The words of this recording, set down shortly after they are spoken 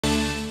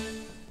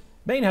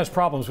Maine has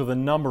problems with a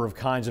number of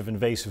kinds of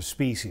invasive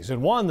species,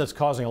 and one that's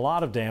causing a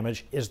lot of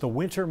damage is the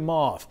winter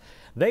moth.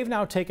 They've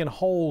now taken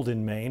hold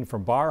in Maine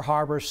from Bar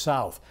Harbor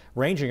south,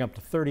 ranging up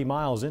to 30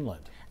 miles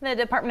inland. The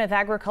Department of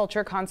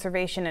Agriculture,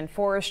 Conservation and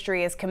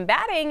Forestry is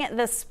combating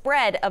the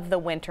spread of the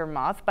winter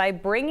moth by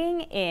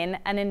bringing in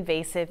an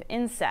invasive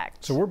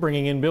insect. So we're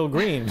bringing in Bill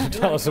Green to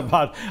tell us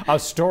about a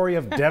story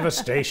of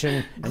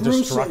devastation and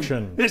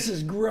destruction. This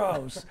is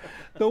gross.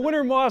 The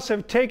winter moths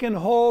have taken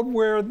hold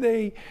where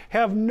they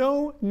have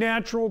no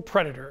natural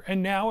predator,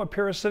 and now a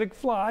parasitic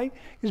fly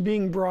is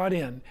being brought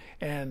in,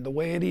 and the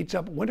way it eats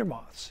up winter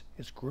moths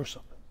is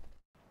gruesome.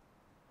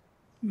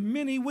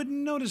 Many wouldn't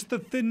notice the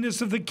thinness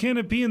of the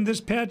canopy in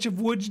this patch of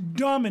woods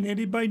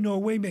dominated by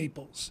Norway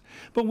maples.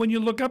 But when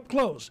you look up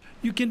close,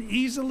 you can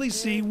easily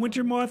see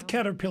winter moth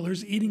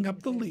caterpillars eating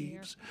up the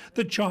leaves.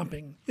 The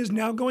chomping is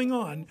now going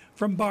on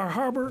from Bar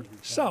Harbor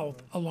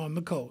south along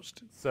the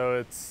coast. So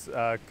it's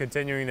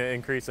continuing to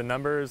increase in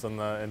numbers, and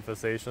the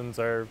infestations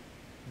are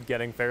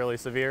getting fairly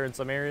severe in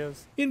some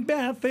areas. In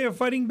Bath, they are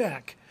fighting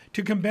back.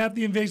 To combat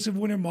the invasive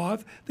winter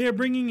moth, they are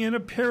bringing in a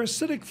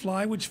parasitic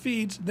fly which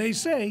feeds, they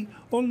say,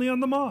 only on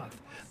the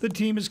moth. The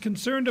team is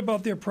concerned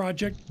about their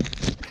project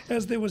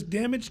as there was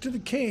damage to the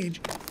cage,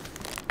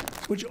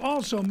 which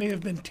also may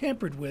have been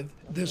tampered with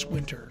this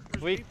winter.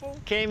 We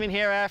came in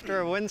here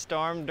after a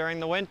windstorm during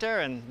the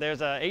winter, and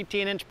there's a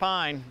 18-inch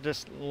pine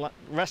just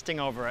resting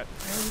over it.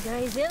 Are you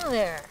guys in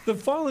there? The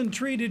fallen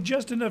tree did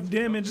just enough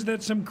damage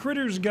that some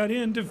critters got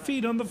in to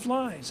feed on the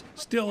flies.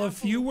 Still, a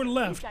few were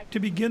left to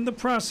begin the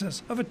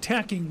process of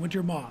attacking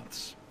winter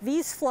moths.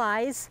 These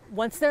flies,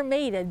 once they're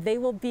mated, they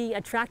will be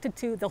attracted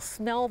to, they'll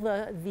smell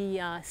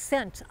the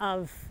scent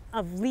of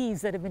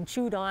leaves that have been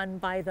chewed on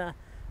by the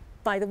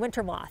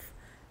winter moth.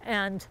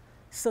 And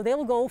so they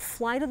will go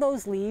fly to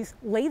those leaves,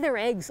 lay their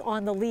eggs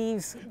on the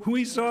leaves.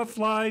 We saw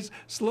flies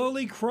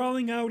slowly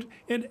crawling out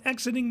and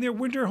exiting their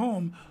winter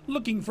home,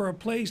 looking for a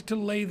place to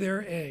lay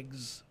their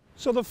eggs.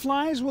 So the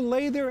flies will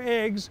lay their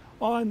eggs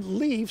on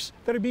leaves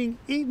that are being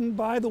eaten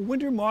by the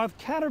winter moth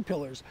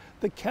caterpillars.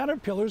 The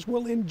caterpillars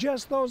will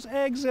ingest those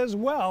eggs as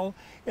well,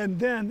 and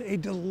then a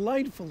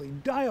delightfully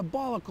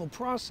diabolical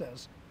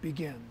process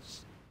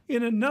begins.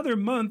 In another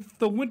month,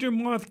 the winter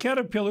moth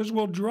caterpillars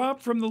will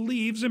drop from the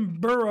leaves and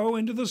burrow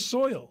into the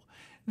soil.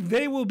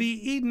 They will be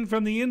eaten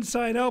from the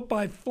inside out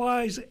by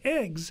flies'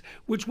 eggs,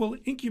 which will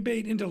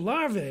incubate into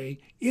larvae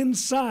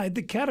inside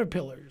the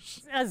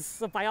caterpillars.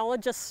 As a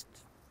biologist,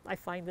 I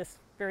find this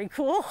very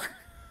cool,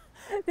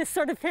 this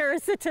sort of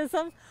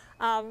parasitism.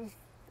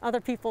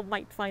 Other people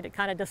might find it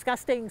kind of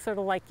disgusting, sort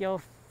of like,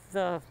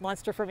 the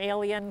monster from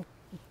Alien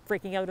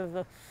breaking out of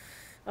the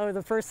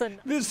person.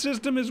 This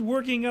system is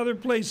working other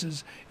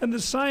places, and the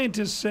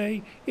scientists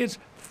say it's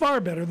far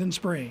better than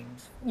spraying.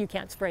 You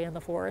can't spray in the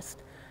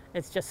forest.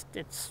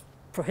 It's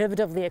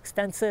prohibitively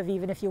expensive,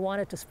 even if you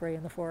wanted to spray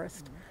in the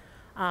forest.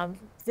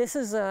 This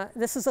is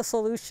a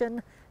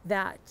solution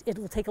that it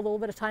will take a little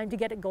bit of time to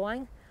get it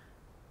going,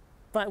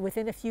 but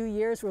within a few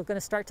years, we're going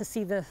to start to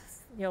see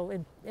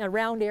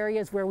around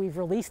areas where we've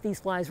released these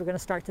flies, we're going to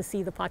start to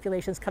see the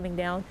populations coming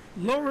down.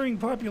 Lowering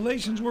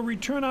populations will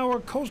return our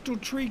coastal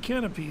tree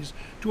canopies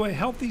to a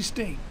healthy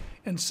state,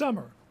 and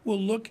summer will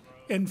look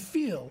and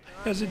feel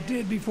as it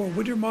did before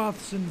winter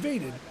moths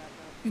invaded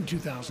in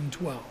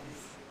 2012.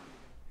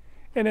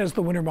 And as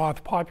the winter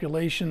moth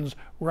populations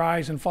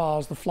rise and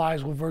falls, the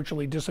flies will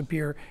virtually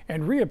disappear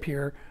and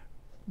reappear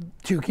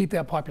to keep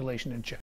that population in check.